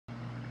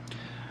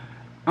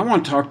I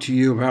want to talk to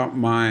you about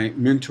my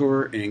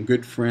mentor and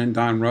good friend,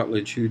 Don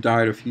Rutledge, who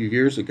died a few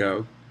years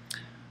ago.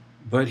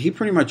 But he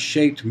pretty much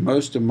shaped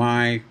most of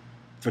my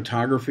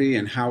photography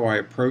and how I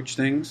approach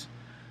things.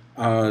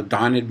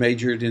 Don had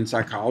majored in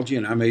psychology,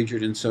 and I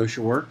majored in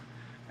social work.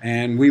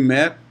 And we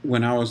met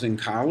when I was in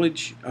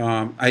college.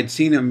 I'd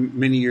seen him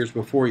many years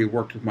before. He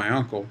worked with my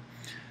uncle,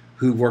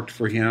 who worked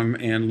for him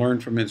and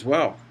learned from him as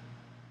well.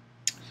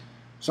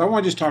 So I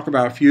want to just talk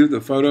about a few of the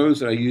photos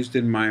that I used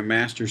in my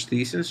master's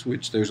thesis,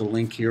 which there's a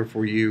link here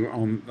for you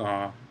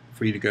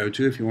for you to go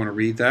to if you want to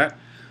read that.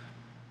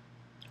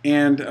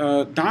 And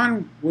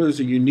Don was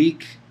a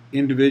unique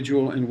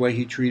individual in the way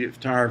he treated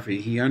photography.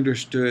 He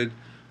understood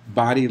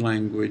body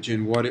language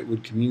and what it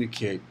would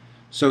communicate.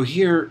 So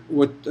here,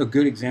 what a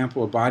good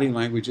example of body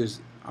language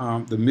is,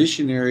 the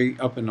missionary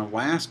up in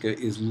Alaska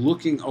is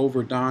looking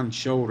over Don's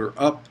shoulder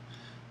up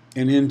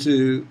and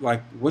into,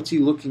 like, what's he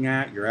looking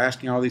at? You're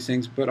asking all these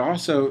things, but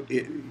also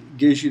it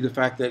gives you the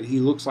fact that he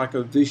looks like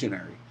a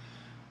visionary.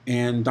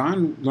 And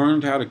Don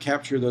learned how to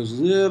capture those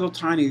little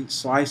tiny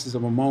slices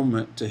of a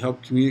moment to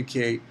help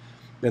communicate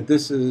that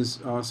this is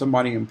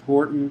somebody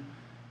important.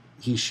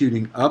 He's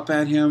shooting up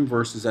at him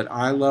versus at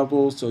eye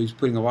level, so he's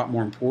putting a lot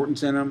more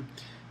importance in him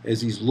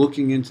as he's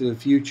looking into the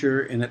future.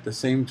 And at the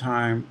same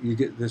time, you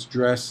get this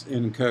dress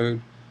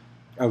encode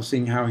of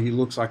seeing how he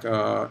looks like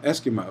a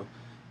Eskimo,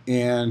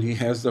 and he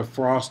has the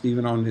frost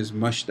even on his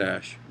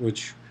mustache,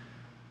 which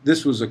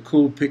this was a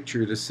cool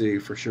picture to see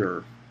for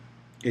sure.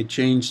 It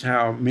changed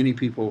how many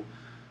people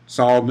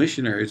saw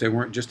missionaries. They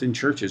weren't just in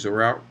churches, they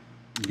were out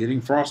getting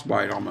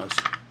frostbite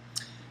almost.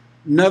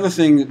 Another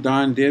thing that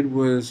Don did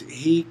was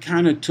he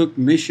kind of took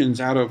missions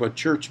out of a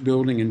church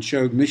building and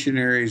showed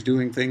missionaries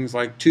doing things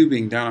like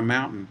tubing down a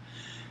mountain.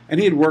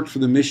 And he had worked for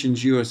the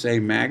Missions USA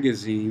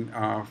magazine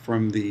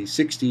from the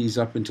 60s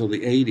up until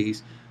the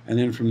 80s, and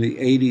then from the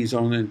 80s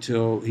on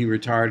until he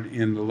retired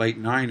in the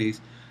late 90s.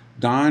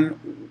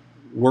 Don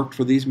worked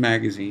for these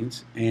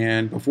magazines,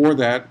 and before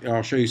that,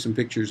 I'll show you some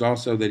pictures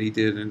also that he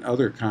did in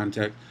other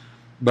contexts.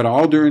 But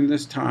all during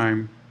this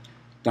time,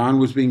 Don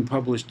was being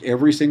published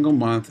every single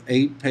month,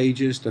 8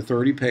 pages to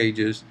 30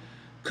 pages,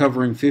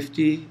 covering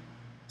 50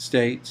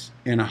 states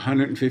and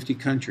 150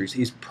 countries.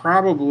 He's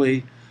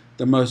probably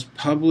the most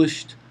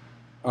published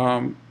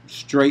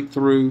straight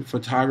through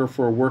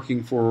photographer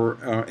working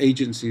for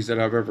agencies that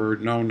I've ever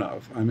known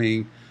of. I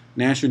mean,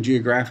 National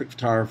Geographic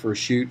photographers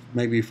shoot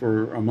maybe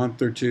for a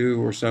month or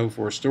two or so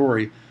for a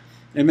story,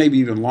 and maybe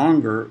even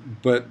longer,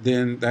 but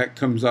then that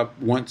comes up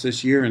once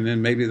this year, and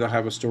then maybe they'll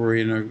have a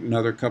story in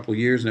another couple of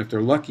years, and if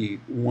they're lucky,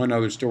 one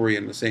other story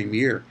in the same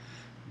year.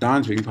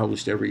 Don's being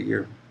published every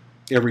year,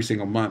 every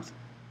single month.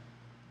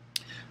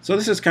 So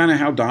this is kind of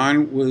how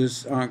Don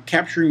was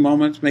capturing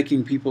moments,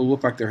 making people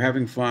look like they're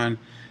having fun,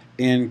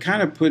 and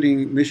kind of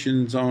putting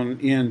missions on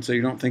in so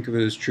you don't think of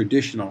it as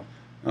traditional.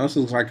 Now, this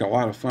looks like a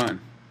lot of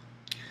fun.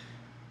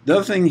 The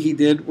other thing he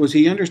did was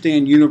he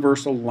understood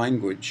universal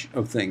language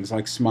of things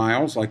like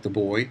smiles, like the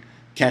boy,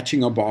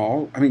 catching a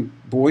ball. I mean,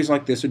 boys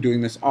like this are doing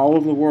this all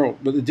over the world.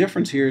 But the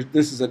difference here is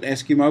this is an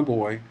Eskimo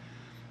boy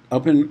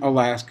up in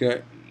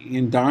Alaska,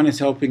 and Don is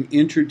helping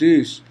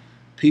introduce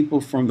people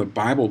from the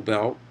Bible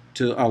Belt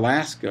to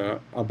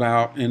Alaska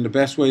about, and the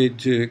best way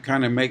to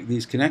kind of make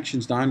these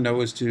connections, Don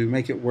knows, is to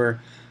make it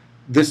where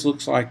this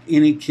looks like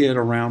any kid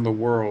around the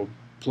world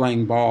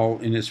playing ball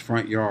in his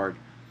front yard.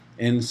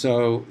 And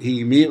so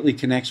he immediately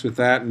connects with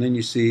that, and then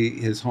you see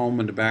his home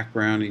in the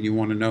background, and you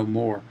want to know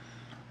more.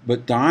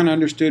 But Don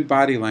understood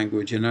body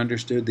language and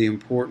understood the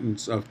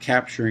importance of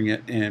capturing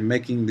it and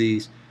making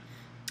these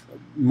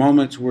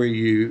moments where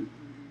you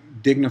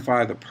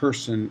dignify the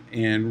person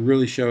and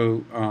really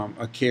show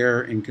a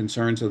care and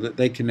concern so that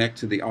they connect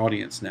to the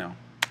audience now.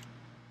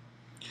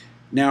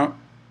 Now,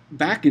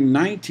 back in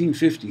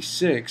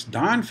 1956,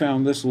 Don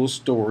found this little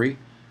story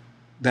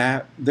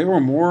that there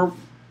were more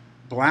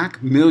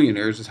black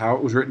millionaires, is how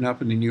it was written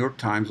up in the New York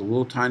Times, a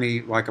little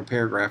tiny, like a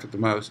paragraph at the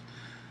most,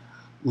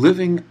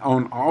 living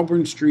on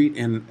Auburn Street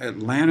in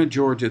Atlanta,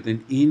 Georgia,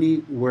 than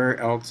anywhere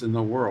else in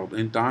the world.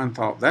 And Don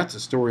thought, that's a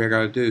story I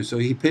got to do. So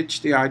he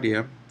pitched the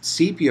idea.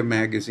 Sepia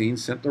magazine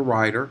sent the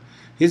writer.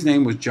 His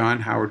name was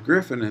John Howard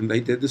Griffin, and they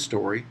did the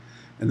story.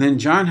 And then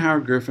John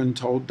Howard Griffin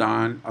told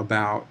Don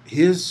about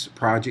his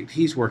project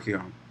he's working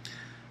on.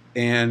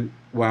 And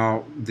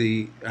while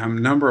the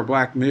number of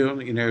black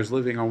millionaires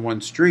living on one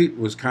street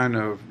was kind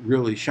of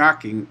really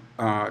shocking,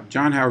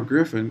 John Howard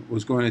Griffin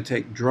was going to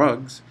take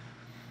drugs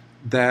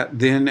that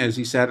then, as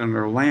he sat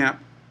under a lamp,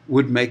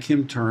 would make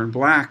him turn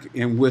black.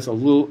 And with a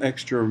little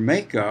extra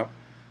makeup,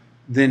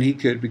 then he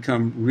could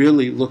become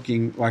really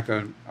looking like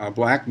a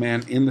black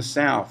man in the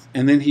South.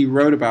 And then he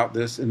wrote about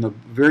this in the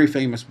very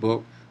famous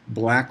book,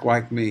 Black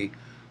Like Me,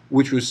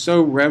 which was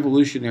so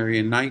revolutionary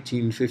in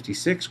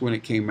 1956 when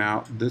it came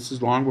out. This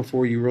is long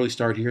before you really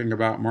start hearing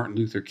about Martin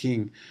Luther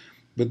King.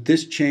 But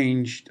this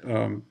changed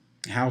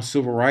how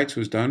civil rights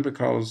was done,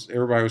 because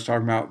everybody was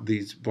talking about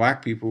these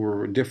black people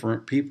were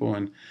different people.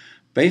 And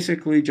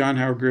basically, John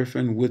Howard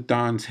Griffin, with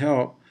Don's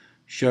help,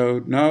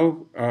 showed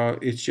no,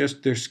 it's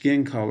just their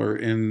skin color,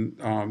 and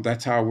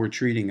that's how we're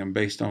treating them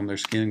based on their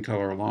skin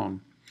color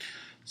alone.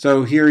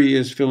 So here he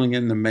is filling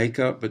in the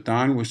makeup, but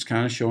Don was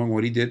kind of showing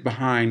what he did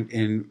behind,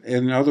 and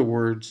in other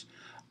words,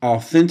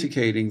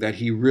 authenticating that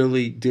he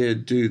really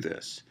did do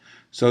this.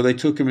 So they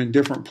took him in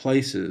different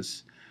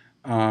places,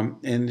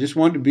 and just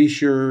wanted to be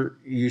sure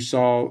you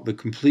saw the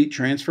complete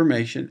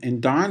transformation. And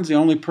Don's the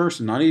only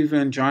person, not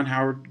even John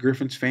Howard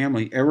Griffin's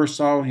family, ever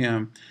saw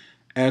him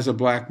as a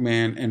black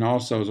man and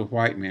also as a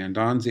white man.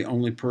 Don's the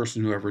only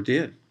person who ever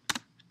did.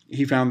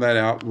 He found that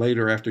out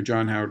later after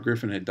John Howard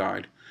Griffin had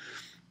died.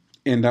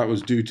 And that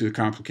was due to the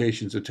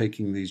complications of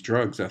taking these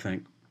drugs, I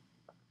think.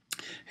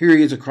 Here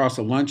he is across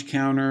a lunch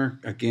counter,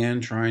 again,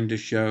 trying to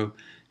show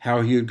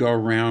how he would go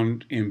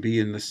around and be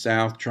in the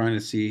South, trying to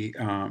see,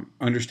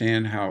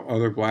 understand how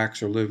other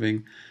blacks are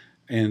living,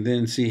 and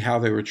then see how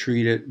they were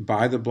treated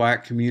by the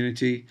black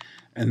community.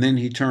 And then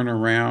he turned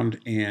around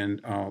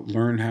and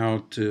learned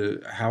how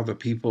the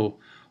people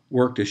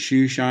worked as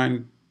shoe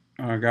shine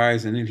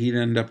guys, and then he'd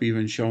end up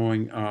even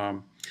showing.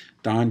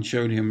 Don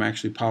showed him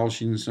actually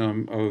polishing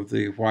some of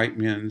the white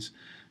men's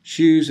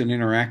shoes and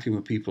interacting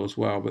with people as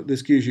well. But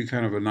this gives you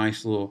kind of a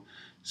nice little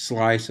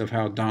slice of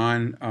how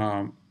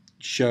Don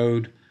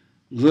showed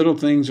little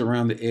things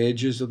around the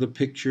edges of the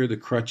picture, the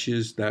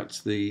crutches.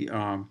 That's the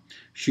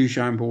shoe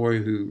shine boy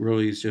who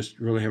really is just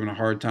really having a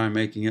hard time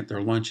making it.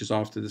 Their lunch is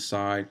off to the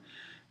side,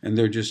 and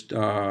they're just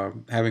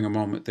having a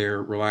moment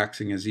there,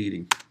 relaxing as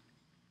eating.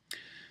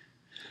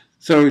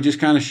 So it just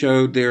kind of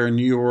showed there in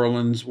New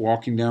Orleans,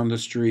 walking down the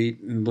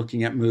street and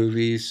looking at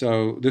movies.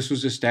 So this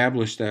was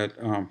established that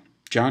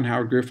John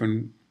Howard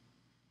Griffin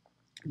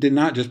did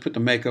not just put the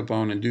makeup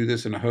on and do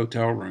this in a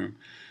hotel room,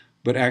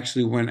 but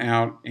actually went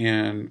out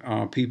and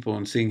people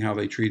and seeing how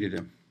they treated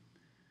him.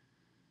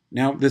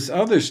 Now, this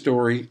other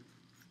story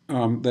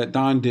that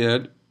Don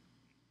did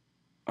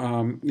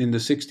in the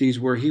 60s,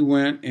 where he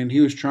went and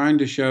he was trying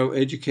to show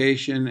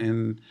education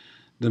and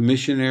the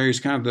missionaries,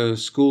 kind of the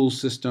school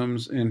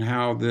systems, and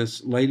how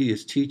this lady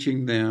is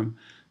teaching them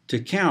to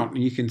count.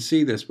 And you can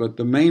see this, but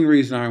the main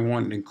reason I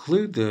wanted to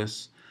include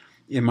this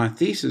in my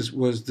thesis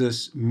was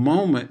this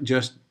moment.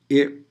 Just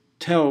it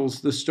tells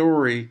the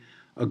story,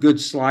 a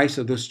good slice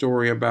of the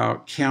story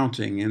about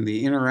counting and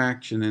the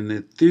interaction and the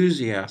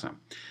enthusiasm.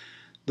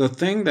 The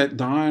thing that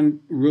Don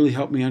really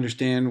helped me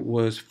understand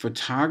was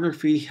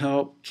photography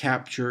helped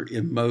capture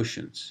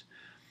emotions.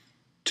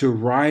 To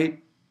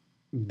write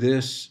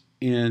this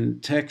in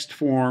text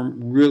form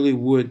really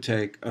would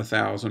take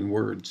 1,000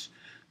 words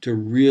to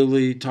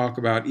really talk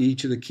about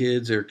each of the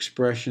kids, their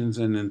expressions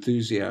and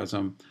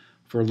enthusiasm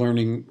for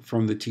learning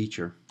from the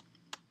teacher.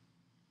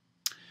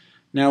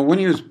 Now, when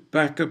he was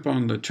back up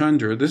on the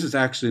tundra, this is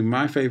actually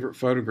my favorite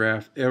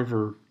photograph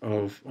ever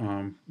of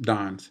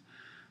Don's.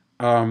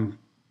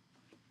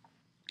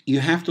 You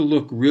have to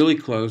look really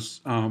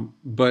close,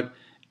 but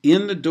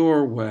in the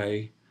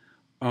doorway,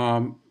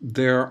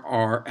 there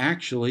are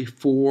actually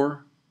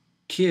 4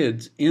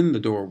 kids in the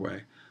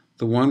doorway.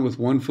 The one with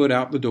one foot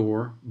out the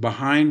door,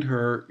 behind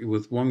her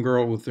with one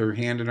girl with her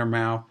hand in her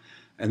mouth,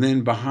 and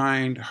then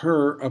behind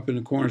her up in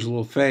the corner is a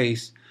little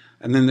face,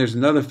 and then there's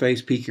another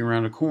face peeking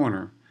around a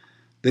corner.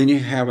 Then you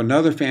have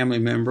another family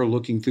member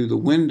looking through the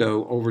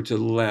window over to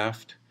the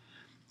left,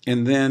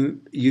 and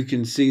then you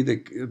can see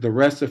the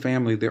rest of the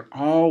family. They're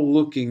all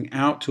looking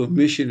out to a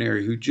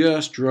missionary who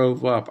just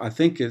drove up. I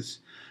think it's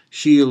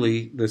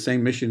Sheely, the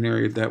same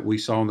missionary that we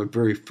saw in the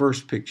very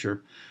first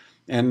picture.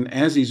 And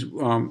as he's,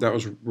 that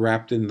was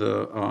wrapped in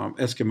the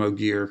Eskimo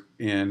gear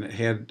and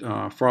had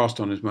frost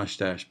on his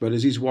mustache. But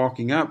as he's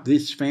walking up,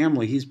 this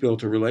family he's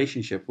built a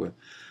relationship with,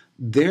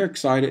 they're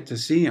excited to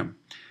see him.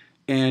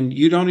 And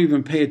you don't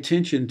even pay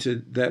attention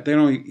to that.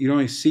 You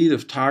don't even see the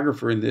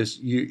photographer in this.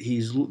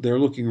 They're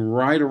looking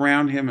right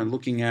around him and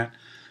looking at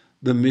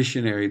the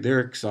missionary. They're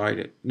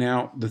excited.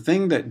 Now, the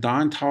thing that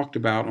Don talked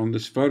about on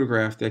this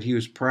photograph that he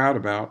was proud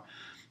about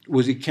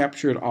was he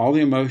captured all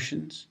the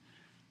emotions,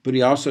 but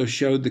he also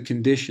showed the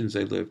conditions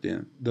they lived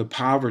in, the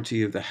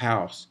poverty of the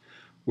house,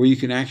 where you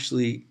can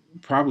actually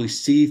probably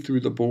see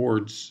through the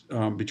boards,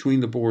 between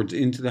the boards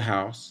into the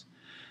house.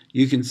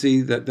 You can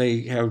see that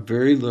they have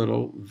very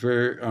little,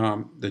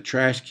 the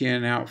trash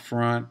can out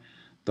front,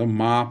 the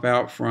mop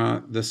out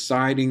front, the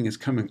siding is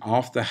coming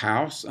off the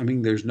house. I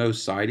mean, there's no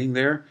siding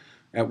there.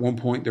 At one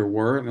point there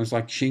were, and there's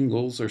like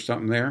shingles or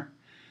something there.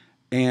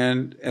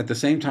 And at the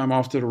same time,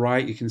 off to the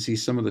right, you can see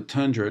some of the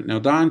tundra. Now,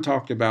 Don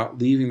talked about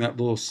leaving that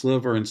little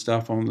sliver and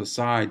stuff on the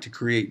side to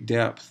create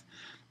depth.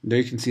 There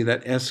you can see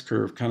that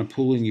S-curve kind of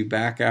pulling you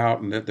back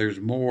out, and that there's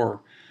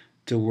more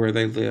to where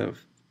they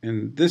live.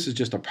 And this is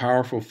just a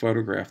powerful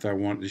photograph that I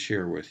wanted to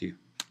share with you.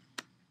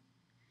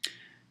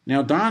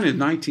 Now, Don in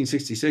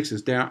 1966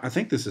 is down, I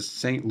think this is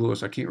St.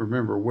 Louis, I can't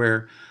remember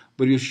where,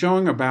 but he was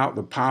showing about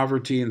the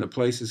poverty and the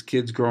places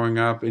kids growing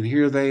up. And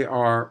here they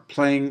are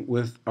playing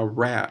with a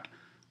rat,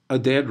 a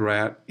dead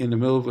rat, in the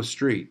middle of a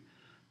street.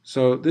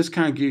 So this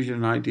kind of gives you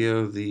an idea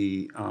of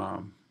the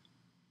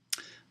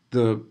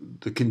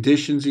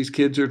conditions these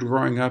kids are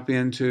growing up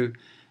into.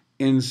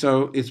 And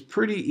so it's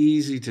pretty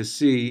easy to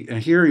see.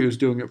 And here he was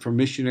doing it for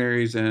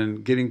missionaries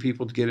and getting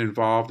people to get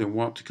involved and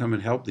want to come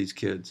and help these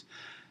kids.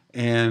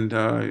 And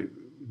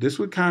this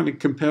would kind of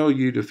compel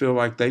you to feel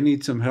like they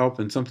need some help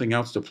and something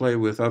else to play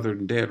with other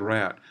than dead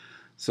rat.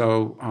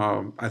 So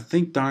I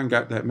think Don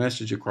got that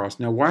message across.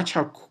 Now watch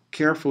how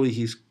carefully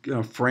he's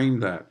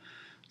framed that.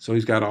 So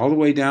he's got all the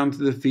way down to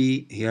the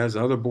feet. He has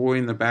the other boy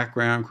in the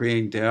background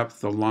creating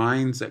depth, the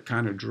lines that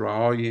kind of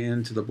draw you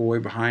into the boy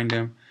behind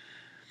him.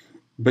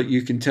 But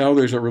you can tell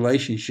there's a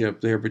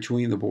relationship there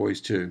between the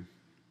boys too.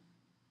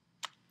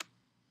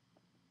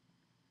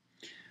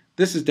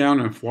 This is down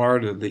in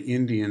Florida, the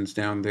Indians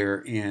down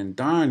there, and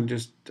Don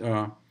just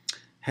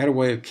had a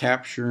way of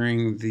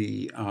capturing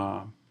the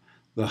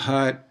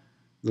hut,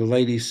 the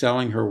lady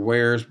selling her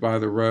wares by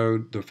the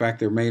road, the fact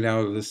they're made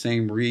out of the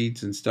same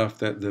reeds and stuff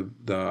that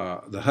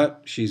the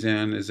hut she's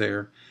in is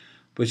there,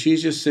 but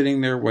she's just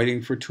sitting there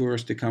waiting for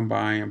tourists to come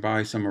by and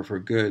buy some of her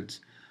goods.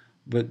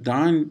 But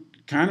Don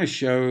kind of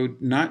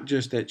showed not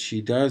just that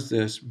she does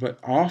this, but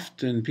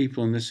often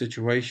people in this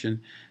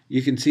situation,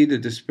 you can see the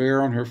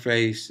despair on her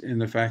face and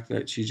the fact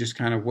that she's just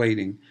kind of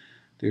waiting.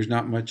 There's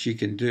not much she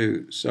can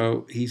do.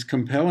 So he's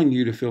compelling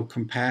you to feel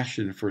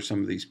compassion for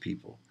some of these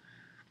people.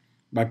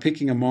 By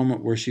picking a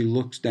moment where she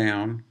looks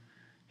down,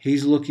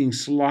 he's looking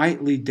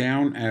slightly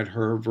down at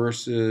her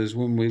versus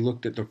when we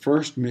looked at the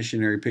first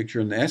missionary picture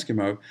in the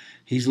Eskimo,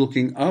 he's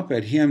looking up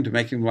at him to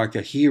make him like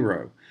a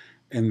hero,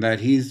 and that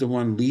he's the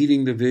one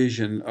leading the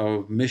vision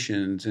of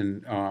missions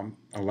in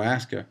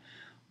Alaska.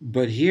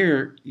 But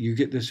here you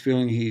get this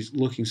feeling he's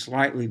looking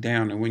slightly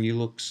down, and when you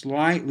look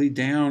slightly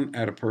down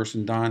at a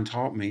person, Don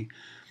taught me,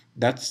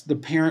 that's the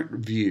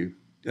parent view.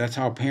 That's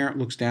how a parent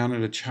looks down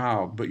at a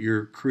child, but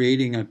you're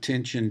creating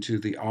attention to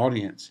the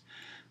audience,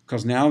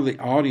 because now the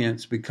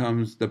audience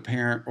becomes the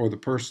parent or the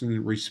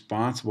person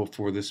responsible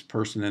for this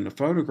person in the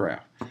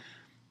photograph.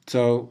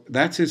 So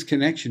that's his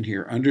connection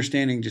here,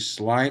 understanding just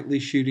slightly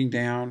shooting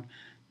down,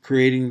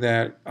 creating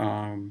that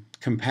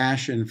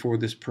compassion for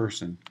this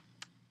person.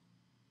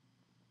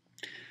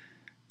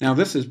 Now,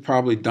 this is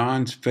probably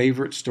Don's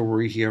favorite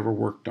story he ever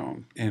worked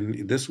on,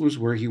 and this was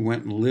where he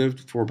went and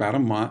lived for about a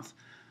month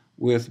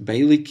with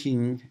Bailey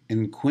King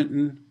in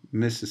Quinton,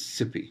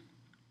 Mississippi.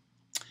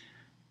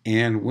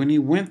 And when he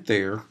went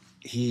there,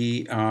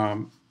 he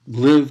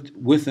lived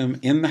with them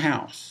in the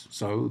house.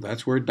 So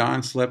that's where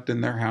Don slept,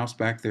 in their house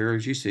back there,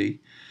 as you see.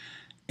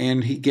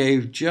 And he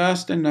gave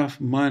just enough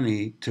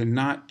money to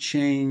not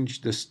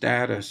change the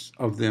status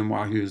of them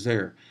while he was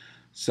there.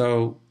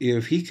 So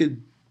if he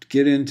could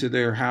get into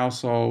their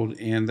household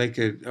and he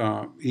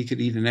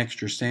could eat an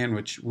extra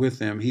sandwich with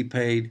them, he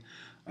paid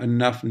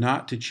enough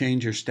not to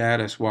change their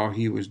status while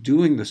he was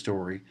doing the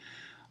story.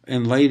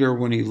 And later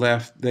when he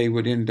left, they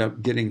would end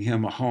up getting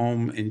him a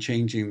home and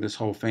changing this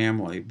whole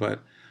family.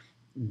 But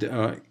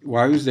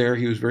while he was there,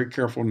 he was very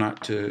careful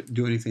not to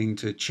do anything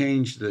to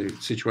change the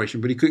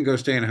situation. But he couldn't go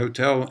stay in a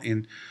hotel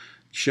and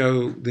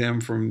show them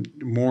from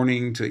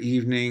morning to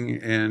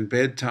evening and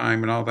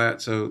bedtime and all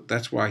that. So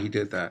that's why he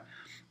did that.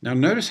 Now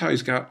notice how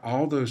he's got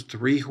all those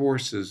 3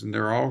 horses, and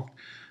they're all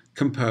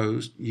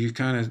composed. You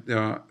kind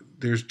of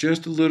there's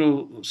just a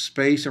little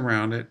space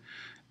around it.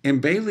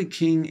 And Bailey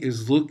King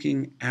is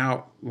looking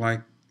out,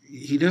 like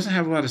he doesn't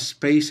have a lot of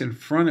space in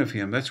front of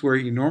him. That's where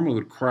you normally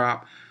would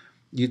crop,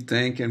 you'd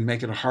think, and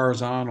make it a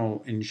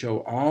horizontal and show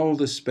all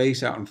the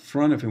space out in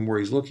front of him where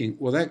he's looking.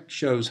 Well, that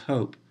shows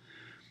hope.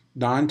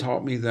 Don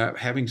taught me that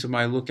having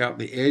somebody look out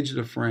the edge of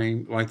the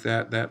frame like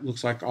that, that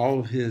looks like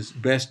all of his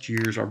best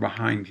years are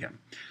behind him.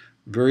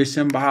 Very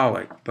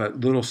symbolic,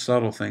 but little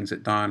subtle things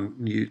that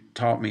Don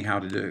taught me how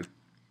to do.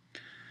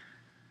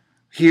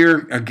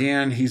 Here,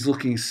 again, he's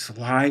looking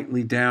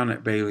slightly down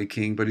at Bailey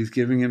King, but he's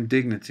giving him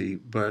dignity.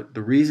 But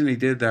the reason he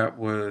did that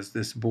was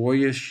this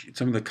boyish,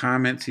 some of the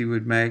comments he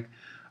would make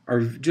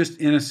are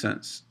just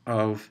innocence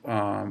of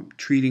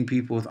treating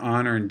people with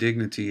honor and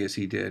dignity as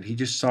he did. He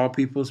just saw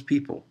people as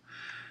people.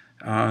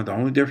 The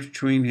only difference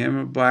between him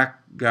and a black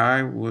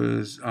guy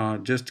was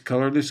just the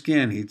color of their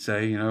skin, he'd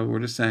say. We're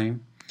the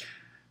same.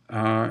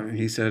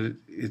 He said,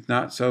 it's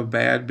not so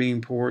bad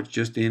being poor, it's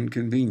just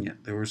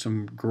inconvenient. There were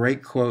some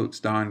great quotes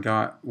Don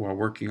got while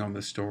working on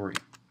this story.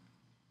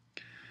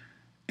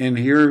 And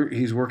here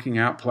he's working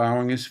out,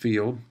 plowing his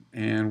field.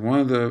 And one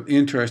of the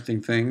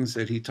interesting things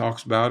that he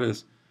talks about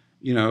is,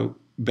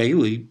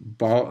 Bailey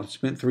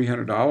spent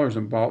 $300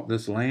 and bought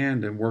this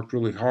land and worked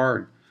really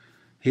hard.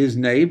 His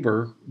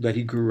neighbor that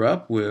he grew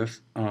up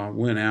with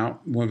went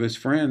out, one of his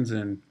friends,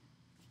 and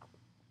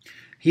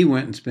he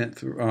went and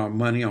spent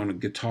money on a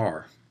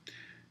guitar.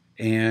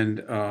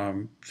 And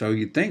so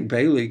you'd think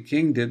Bailey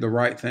King did the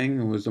right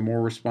thing and was the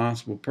more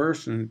responsible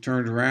person.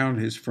 Turned around,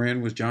 his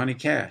friend was Johnny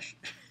Cash.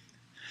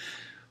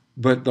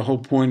 But the whole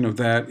point of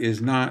that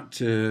is not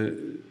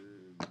to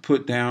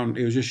put down,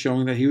 it was just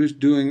showing that he was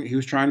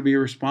trying to be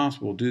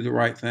responsible, do the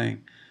right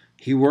thing.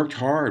 He worked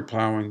hard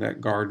plowing that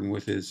garden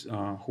with his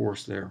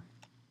horse there.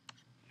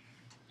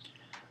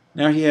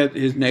 Now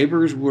his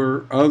neighbors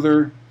were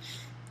other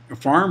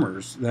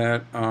farmers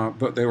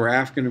but they were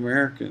African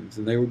Americans,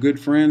 and they were good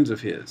friends of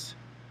his.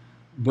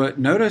 But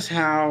notice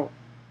how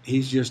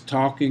he's just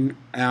talking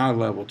eye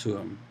level to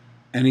him,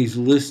 and he's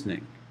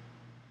listening.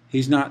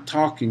 He's not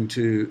talking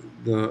to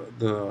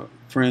the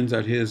friends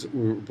that his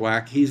were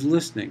black. He's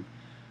listening.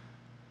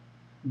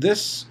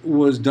 This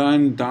was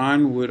done.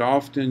 Don would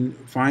often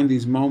find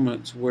these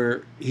moments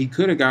where he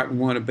could have gotten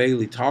one of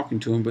Bailey talking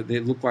to him, but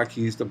it looked like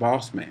he's the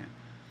boss man.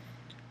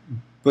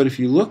 But if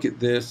you look at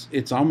this,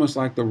 it's almost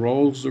like the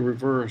roles are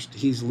reversed.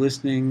 He's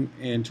listening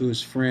and to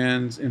his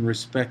friends and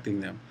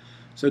respecting them.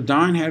 So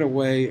Don had a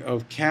way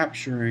of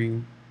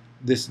capturing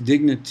this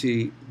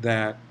dignity,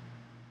 that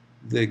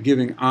the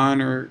giving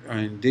honor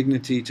and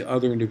dignity to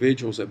other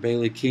individuals that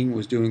Bailey King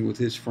was doing with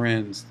his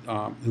friends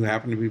who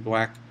happened to be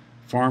black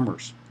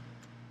farmers.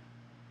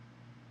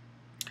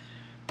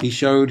 He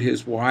showed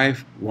his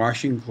wife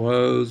washing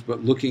clothes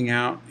but looking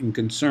out and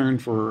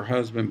concerned for her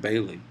husband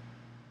Bailey.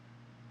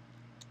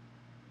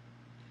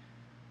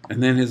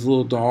 And then his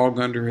little dog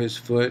under his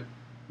foot,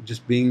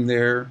 just being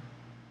there.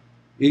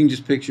 You can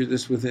just picture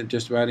this with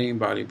just about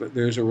anybody, but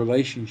there's a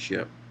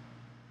relationship.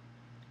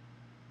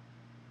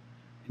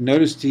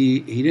 Noticed he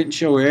didn't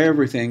show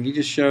everything. He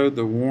just showed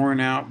the worn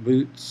out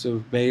boots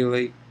of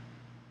Bailey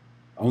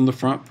on the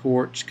front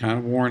porch, kind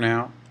of worn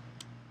out.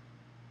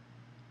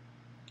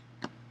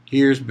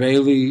 Here's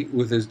Bailey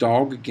with his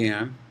dog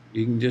again.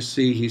 You can just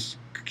see he's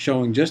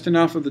showing just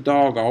enough of the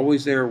dog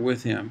always there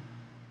with him,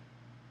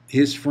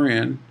 his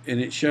friend, and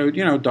it showed,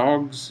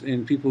 dogs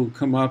and people who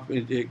come up,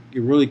 it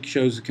really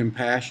shows the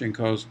compassion,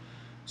 because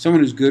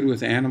someone who's good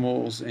with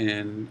animals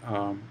and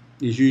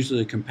is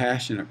usually a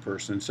compassionate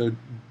person. So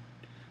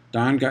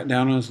Don got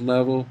down on his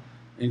level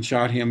and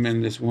shot him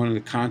in this one of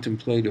the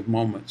contemplative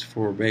moments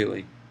for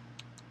Bailey.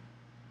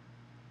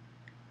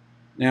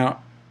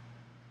 Now,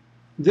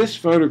 this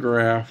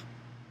photograph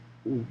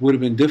would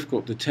have been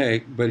difficult to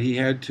take, but he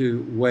had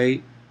to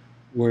wait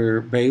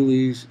where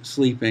Bailey's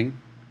sleeping.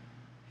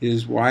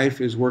 His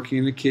wife is working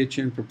in the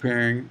kitchen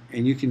preparing,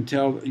 and you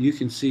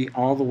can see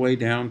all the way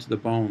down to the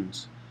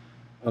bones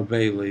of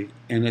Bailey,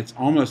 and it's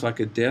almost like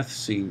a death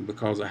scene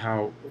because of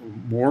how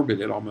morbid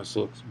it almost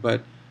looks.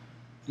 But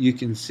you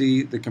can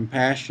see the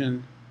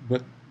compassion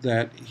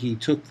that he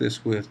took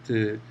this with,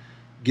 to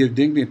give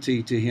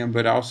dignity to him,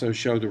 but also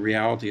show the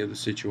reality of the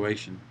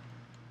situation.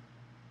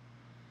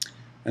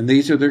 And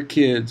these are their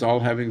kids all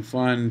having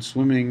fun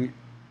swimming,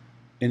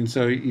 and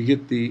so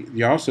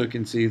you also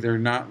can see they're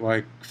not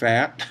like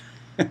fat.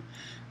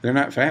 They're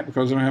not fat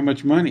because they don't have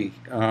much money,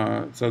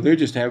 so they're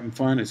just having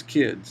fun as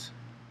kids.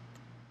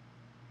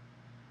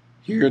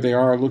 Here they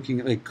are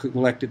they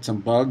collected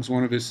some bugs,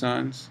 one of his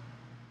sons.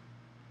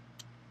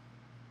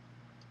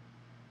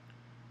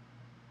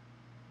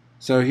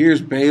 So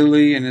here's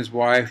Bailey and his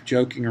wife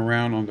joking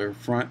around on their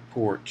front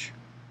porch,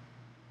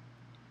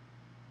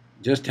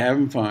 just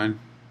having fun.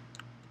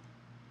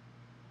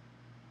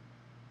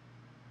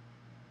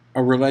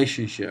 A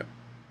relationship,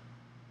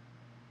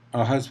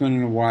 a husband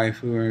and a wife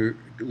who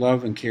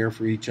love and care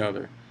for each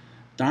other.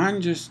 Don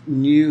just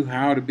knew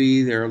how to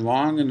be there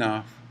long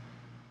enough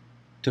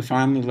to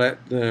finally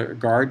let the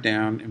guard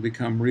down and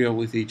become real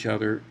with each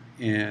other,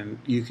 and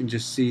you can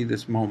just see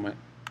this moment.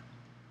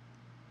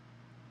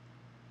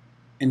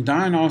 And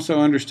Don also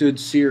understood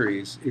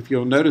series. If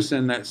you'll notice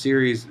in that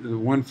series, the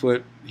one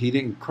foot, he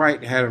didn't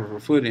quite have a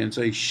foot in,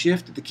 so he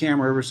shifted the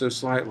camera ever so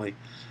slightly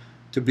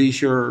to be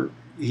sure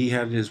he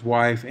had his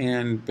wife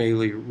and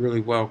Bailey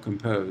really well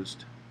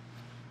composed.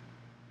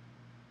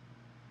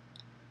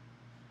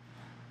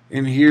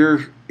 And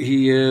here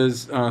he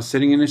is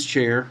sitting in his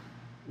chair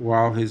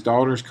while his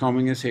daughter's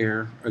combing his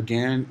hair.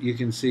 Again, you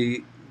can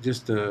see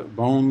just the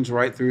bones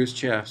right through his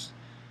chest.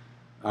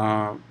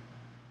 I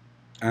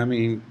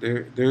mean,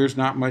 there's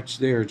not much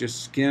there,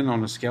 just skin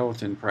on a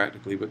skeleton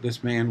practically, but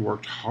this man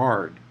worked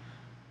hard,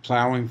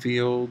 plowing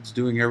fields,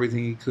 doing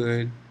everything he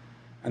could.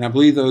 And I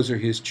believe those are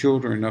his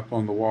children up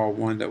on the wall,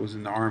 one that was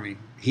in the Army.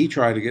 He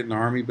tried to get in the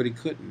Army, but he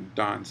couldn't,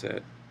 Don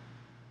said.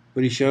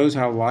 But he shows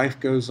how life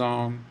goes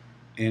on,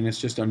 and it's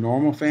just a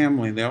normal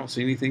family. They don't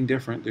see anything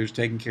different. They're just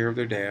taking care of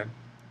their dad.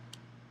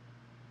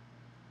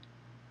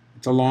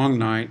 It's a long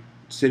night,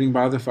 sitting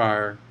by the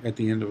fire at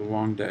the end of a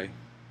long day.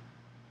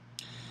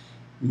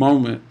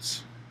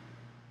 Moments.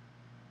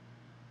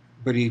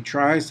 But he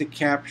tries to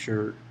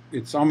capture,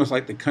 it's almost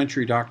like the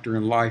Country Doctor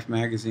in Life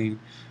magazine,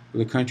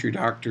 where the country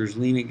doctor's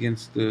leaning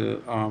against the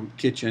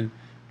kitchen,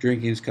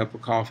 drinking his cup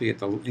of coffee at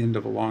the end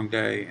of a long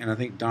day. And I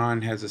think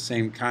Don has the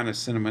same kind of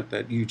sentiment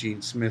that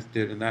Eugene Smith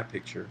did in that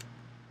picture.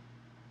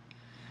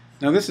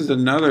 Now this is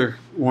another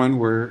one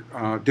where,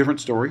 different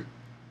story.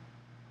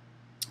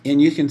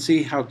 And you can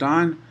see how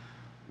Don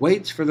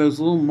waits for those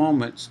little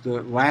moments, the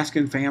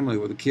Alaskan family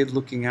with the kid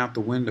looking out the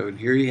window, and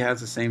here he has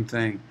the same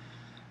thing.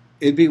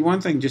 It'd be one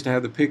thing just to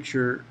have the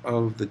picture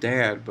of the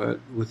dad, but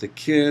with the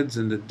kids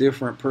and the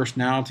different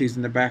personalities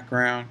in the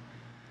background,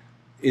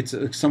 it's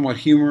somewhat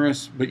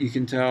humorous, but you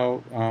can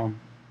tell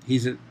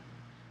his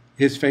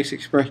face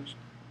expression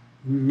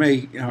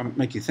may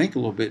make you think a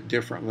little bit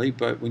differently,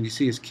 but when you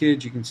see his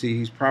kids, you can see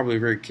he's probably a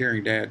very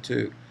caring dad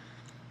too.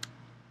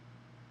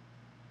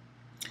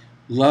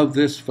 Love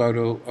this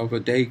photo of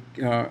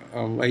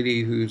a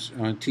lady who's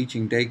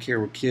teaching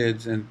daycare with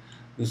kids, and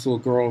this little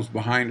girl's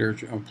behind her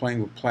playing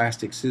with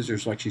plastic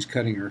scissors like she's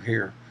cutting her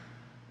hair.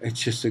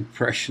 It's just a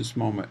precious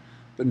moment.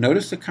 But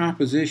notice the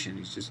composition.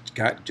 He's just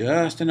got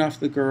just enough of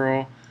the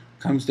girl,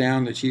 comes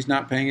down that she's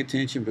not paying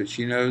attention, but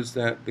she knows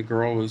that the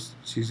girl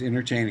she's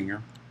entertaining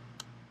her.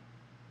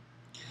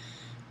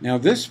 Now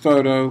this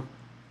photo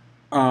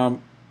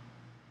um,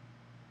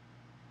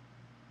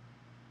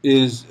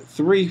 is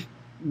three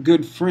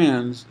good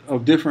friends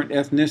of different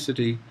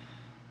ethnicity,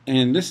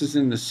 and this is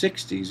in the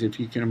 60s, if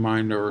you can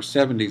mind, or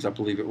 70s, I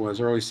believe it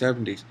was, early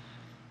 70s.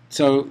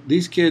 So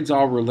these kids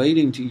all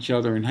relating to each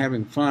other and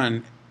having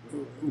fun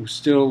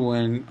still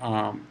when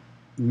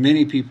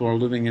many people are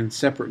living in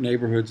separate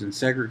neighborhoods and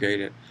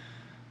segregated.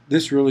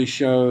 This really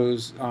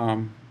shows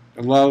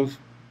love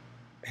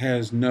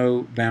has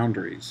no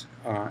boundaries,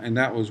 and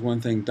that was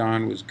one thing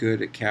Don was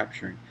good at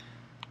capturing.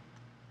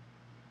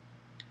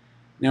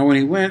 Now when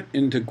he went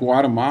into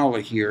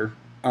Guatemala here,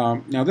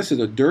 now this is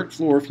a dirt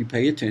floor if you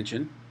pay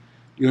attention.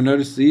 You'll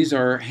notice these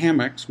are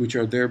hammocks, which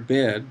are their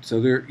bed. So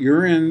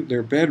you're in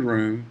their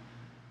bedroom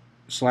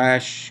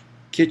slash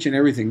kitchen,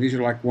 everything. These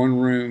are like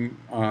one-room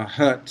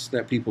huts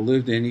that people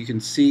lived in. You can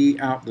see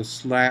out the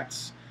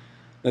slats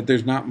that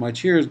there's not much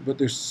here, but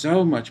there's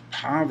so much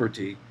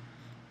poverty,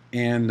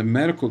 and the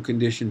medical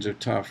conditions are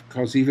tough.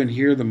 Because even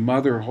here, the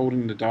mother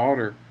holding the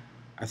daughter,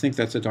 I think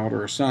that's a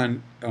daughter or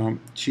son,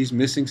 she's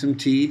missing some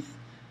teeth,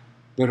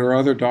 but her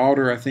other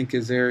daughter, I think,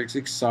 is there, is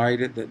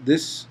excited that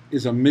this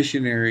is a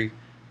missionary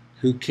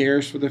who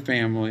cares for the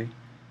family.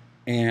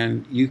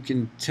 And you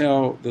can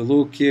tell the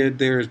little kid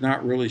there is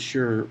not really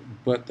sure,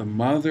 but the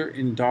mother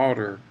and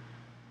daughter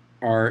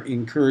are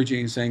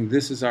encouraging, saying,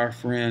 this is our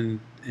friend,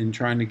 and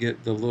trying to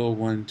get the little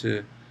one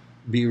to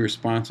be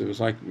responsive. It's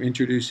like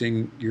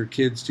introducing your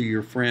kids to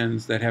your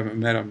friends that haven't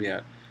met them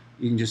yet.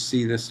 You can just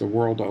see this the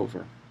world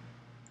over.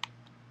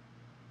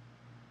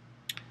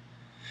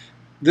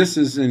 This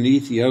is in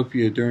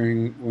Ethiopia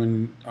during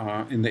when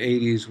in the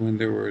 80s, when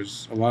there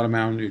was a lot of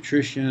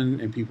malnutrition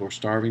and people were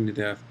starving to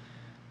death.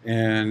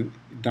 And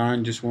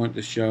Don just wanted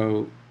to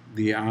show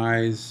the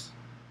eyes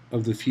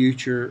of the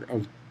future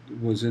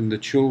was in the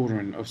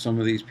children of some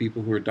of these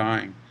people who are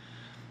dying.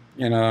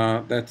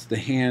 And that's the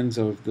hands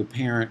of the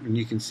parent, and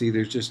you can see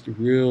there's just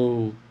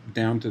real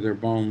down to their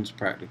bones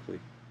practically.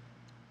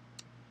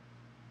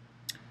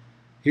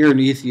 Here in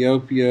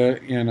Ethiopia,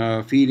 in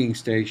a feeding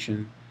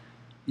station,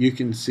 you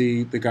can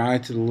see the guy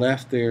to the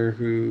left there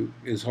who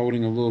is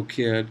holding a little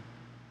kid,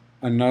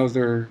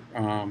 another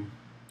what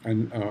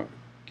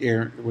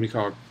do you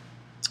call it,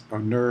 a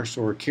nurse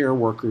or a care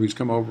worker who's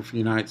come over from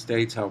the United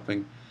States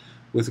helping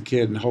with the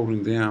kid and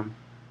holding them.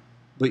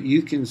 But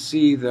you can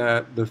see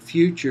that the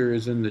future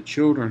is in the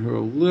children who are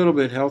a little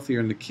bit healthier,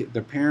 and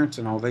the parents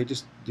and all,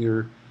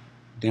 they're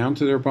down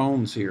to their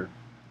bones here.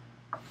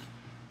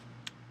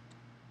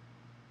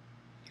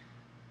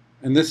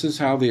 And this is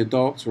how the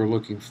adults were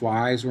looking.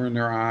 Flies were in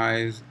their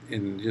eyes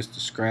and just the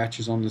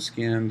scratches on the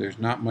skin. There's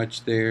not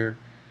much there.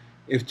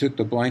 If you took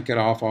the blanket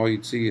off, all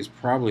you'd see is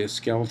probably a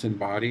skeleton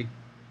body.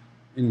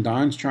 And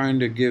Don's trying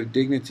to give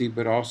dignity,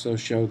 but also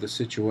show the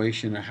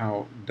situation of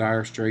how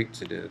dire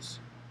straits it is.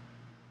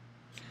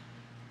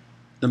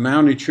 The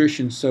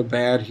malnutrition's so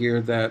bad here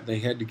that they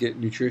had to get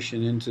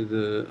nutrition into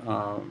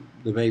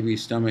the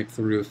baby's stomach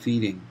through a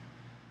feeding.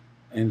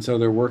 And so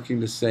they're working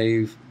to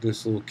save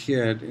this little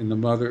kid, and the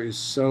mother is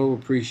so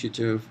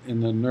appreciative,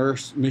 and the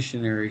nurse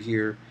missionary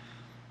here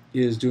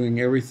is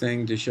doing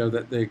everything to show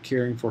that they're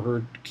caring for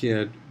her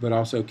kid, but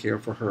also care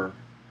for her.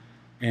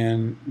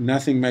 And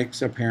nothing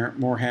makes a parent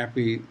more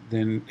happy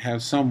than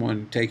have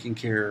someone taking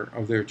care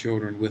of their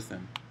children with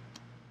them.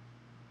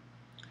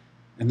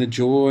 And the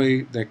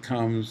joy that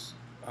comes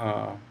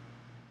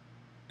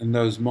in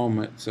those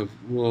moments of,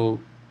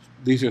 well,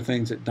 these are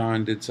things that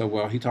Don did so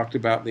well. He talked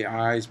about the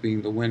eyes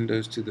being the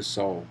windows to the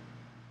soul.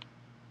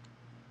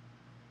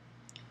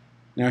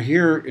 Now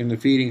here in the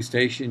feeding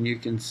station, you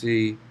can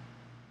see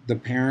the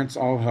parents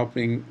all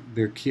helping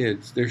their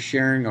kids. They're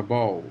sharing a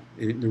bowl.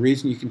 The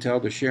reason you can tell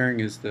they're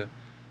sharing is the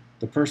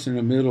person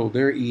in the middle,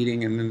 they're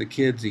eating, and then the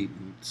kids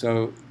eating.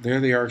 So there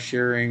they are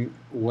sharing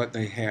what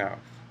they have,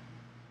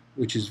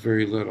 which is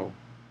very little.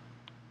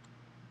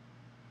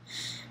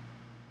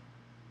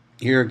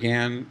 Here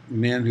again,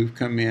 men who've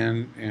come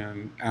in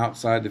and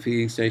outside the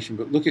feeding station,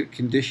 but look at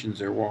conditions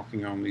they're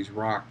walking on, these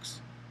rocks.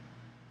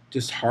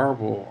 Just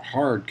horrible,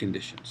 hard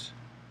conditions.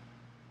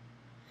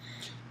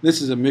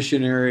 This is a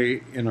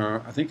missionary in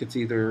I think it's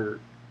either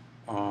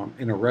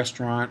in a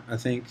restaurant, I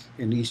think,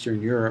 in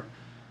Eastern Europe.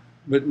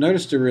 But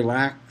notice the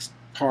relaxed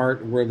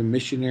part where the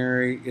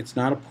missionary, it's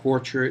not a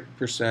portrait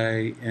per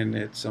se, and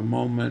it's a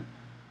moment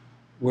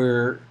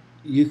where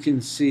you can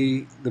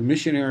see the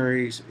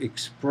missionary's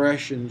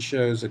expression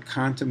shows a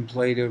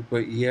contemplative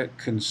but yet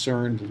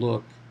concerned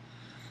look.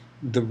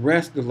 The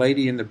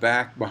lady in the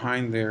back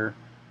behind there,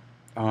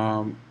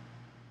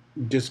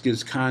 just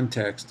gives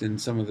context in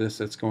some of this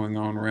that's going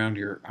on around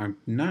here. I'm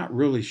not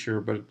really sure,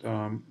 but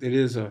it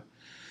is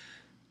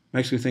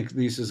Makes me think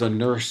this is a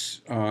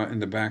nurse in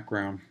the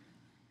background.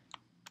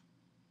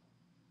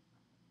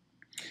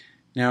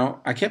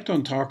 Now, I kept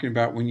on talking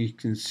about when you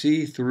can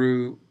see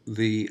through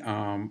the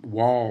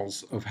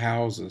walls of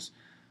houses.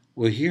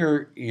 Well,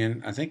 here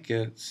in, I think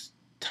it's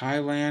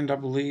Thailand, I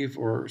believe,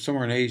 or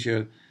somewhere in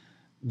Asia,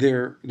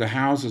 the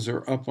houses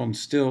are up on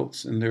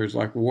stilts and there's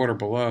like water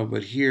below.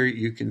 But here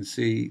you can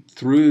see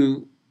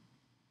through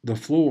the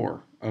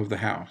floor of the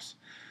house.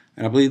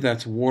 And I believe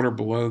that's water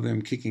below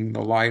them kicking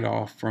the light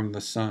off from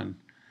the sun.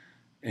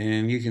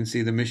 And you can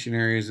see the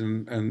missionaries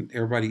and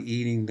everybody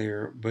eating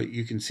there, but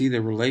you can see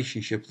the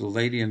relationship. The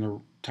lady in the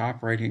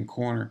top right hand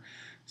corner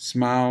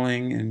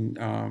smiling,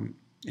 and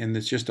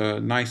it's just a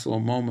nice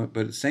little moment.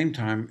 But at the same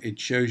time, it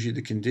shows you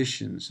the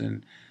conditions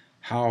and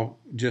how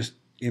just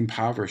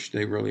impoverished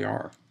they really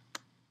are.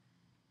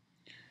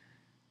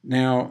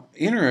 Now,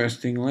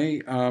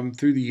 interestingly,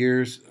 through the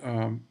years,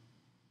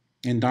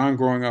 and Don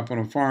growing up on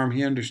a farm,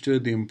 he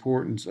understood the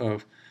importance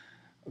of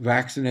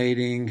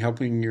vaccinating,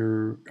 helping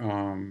your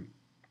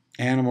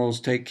animals,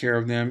 take care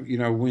of them. You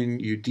know, when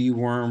you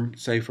deworm,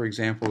 say for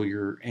example,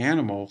 your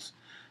animals,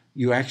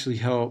 you actually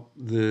help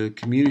the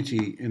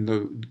community in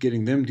the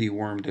getting them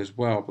dewormed as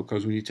well.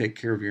 Because when you take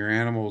care of your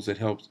animals, it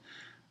helps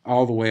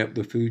all the way up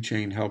the food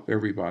chain, help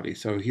everybody.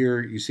 So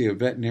here you see a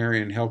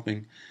veterinarian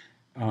helping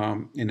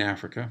in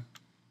Africa.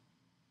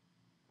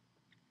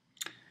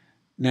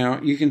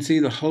 Now you can see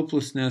the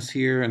hopelessness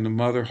here and the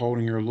mother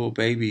holding her little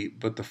baby,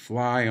 but the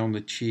fly on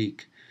the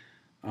cheek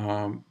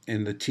and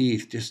the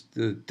teeth, just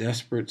the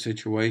desperate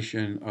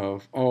situation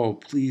of, oh,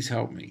 please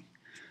help me.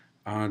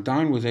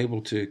 Don was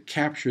able to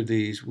capture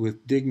these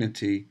with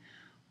dignity,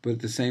 but at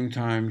the same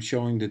time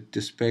showing the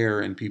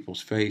despair in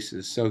people's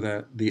faces so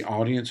that the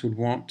audience would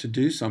want to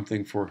do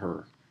something for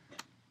her.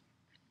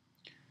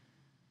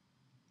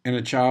 And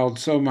a child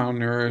so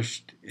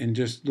malnourished and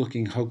just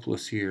looking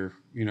hopeless here,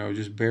 you know,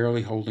 just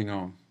barely holding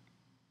on.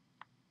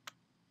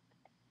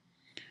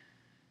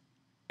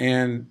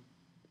 And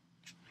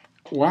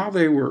while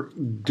they were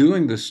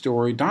doing this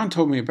story, Don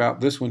told me about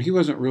this one. He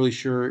wasn't really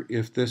sure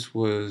if this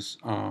was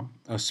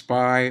a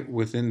spy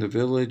within the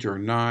village or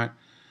not,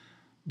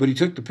 but he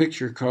took the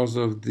picture because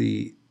of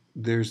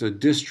there's a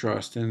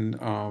distrust and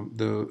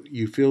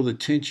you feel the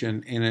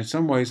tension, and in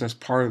some ways that's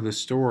part of the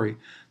story,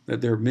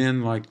 that there are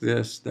men like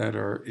this that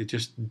are, it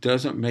just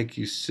doesn't make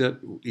you sit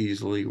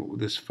easily,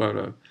 this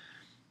photo.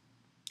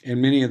 And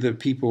many of the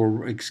people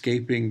are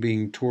escaping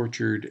being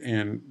tortured,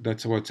 and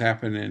that's what's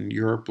happened in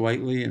Europe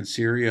lately, in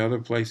Syria, other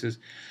places,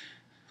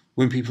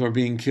 when people are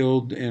being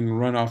killed and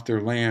run off their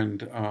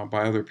land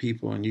by other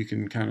people. And you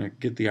can kind of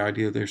get the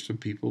idea there's some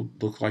people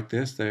look like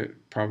this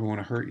that probably want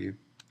to hurt you.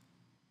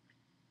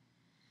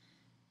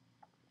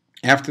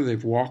 After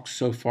they've walked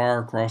so far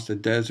across the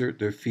desert,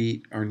 their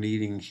feet are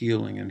needing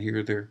healing, and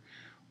here they're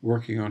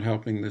working on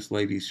helping this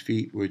lady's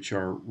feet, which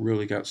are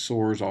really got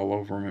sores all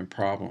over them and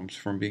problems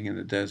from being in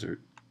the desert.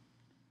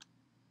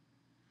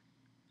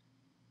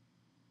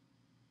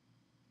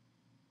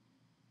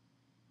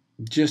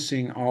 Just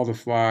seeing all the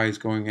flies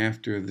going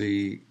after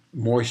the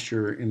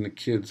moisture in the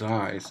kid's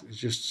eyes is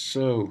just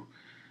so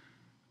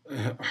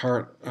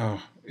heart.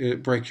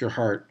 It breaks your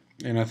heart.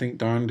 And I think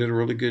Don did a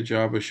really good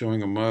job of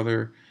showing a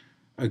mother.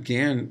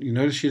 Again, you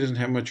notice she doesn't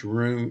have much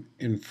room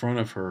in front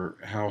of her,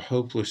 how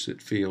hopeless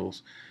it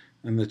feels.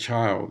 And the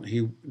child,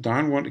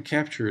 Don wanted to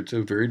capture it. It's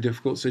a very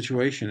difficult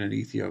situation in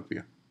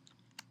Ethiopia.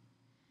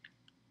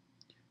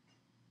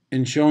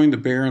 And showing the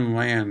barren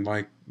land,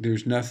 like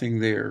there's nothing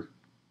there.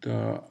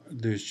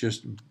 There's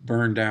just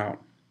burned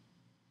out.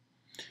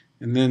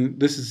 And then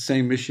this is the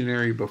same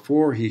missionary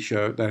before he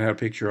showed that I had a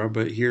picture of,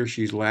 but here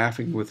she's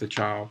laughing with the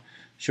child,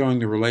 showing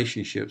the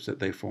relationships that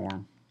they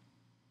form.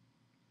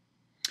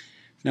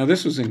 Now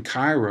this was in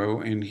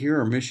Cairo, and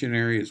here a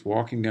missionary is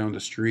walking down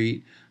the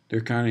street. They're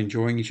kind of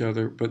enjoying each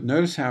other, but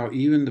notice how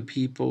even the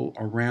people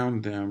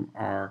around them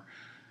are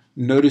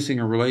noticing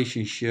a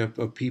relationship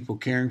of people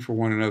caring for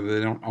one another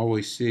they don't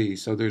always see.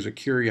 So there's a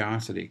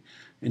curiosity.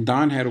 And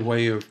Don had a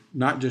way of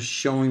not just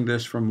showing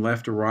this from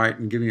left to right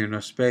and giving you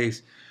enough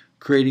space,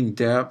 creating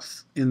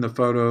depth in the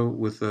photo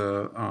with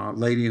the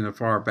lady in the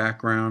far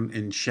background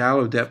and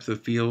shallow depth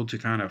of field to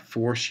kind of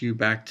force you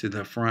back to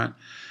the front.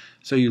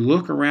 So you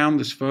look around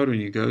this photo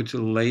and you go to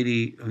the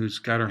lady who's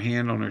got her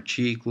hand on her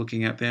cheek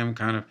looking at them,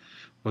 kind of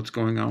what's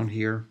going on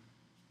here.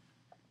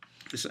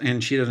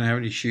 And she doesn't have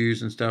any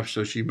shoes and stuff,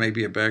 so she may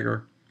be a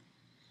beggar.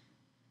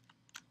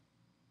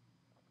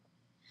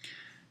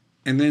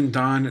 And then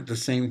Don at the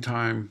same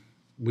time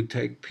would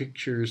take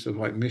pictures of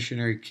like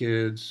missionary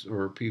kids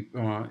or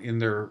people in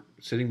there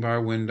sitting by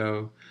a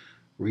window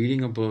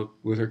reading a book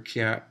with her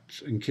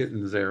cats and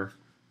kittens there.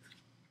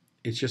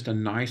 It's just a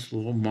nice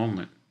little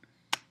moment.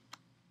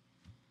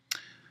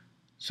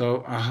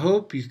 So I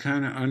hope you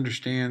kind of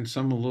understand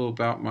a little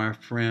about my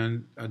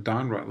friend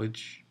Don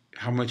Rutledge,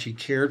 how much he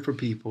cared for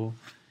people,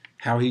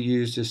 how he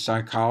used his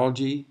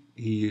psychology,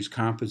 he used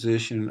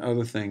composition and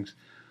other things,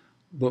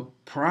 but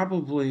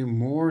probably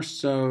more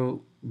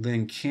so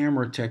than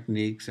camera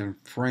techniques and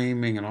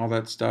framing and all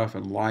that stuff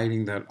and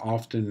lighting that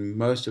often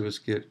most of us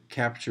get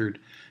captured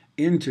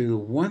into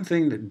one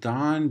thing that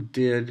Don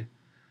did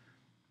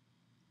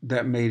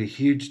that made a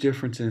huge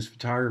difference in his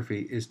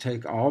photography is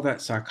take all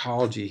that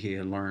psychology he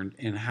had learned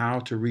and how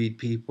to read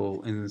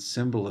people and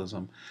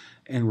symbolism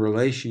and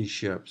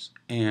relationships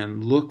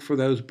and look for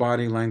those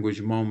body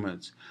language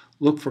moments,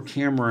 look for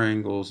camera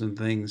angles and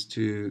things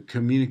to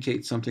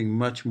communicate something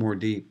much more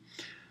deep.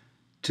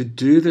 To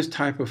do this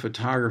type of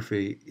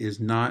photography is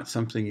not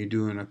something you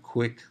do in a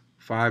quick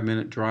 5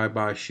 minute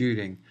drive-by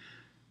shooting.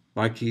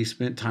 Like he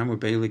spent time with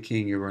Bailey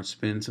King, you're going to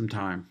spend some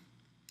time.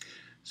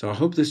 So I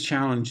hope this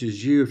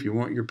challenges you. If you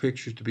want your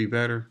pictures to be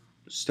better,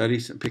 study,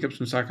 pick up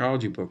some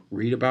psychology book,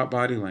 read about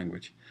body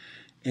language,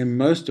 and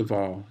most of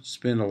all,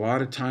 spend a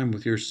lot of time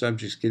with your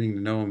subjects getting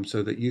to know them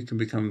so that you can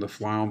become the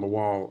fly on the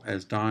wall,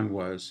 as Don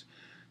was,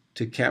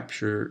 to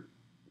capture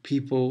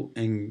people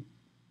and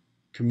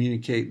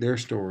communicate their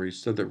stories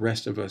so that the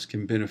rest of us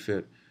can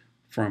benefit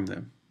from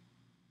them.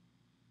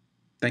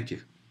 Thank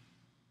you.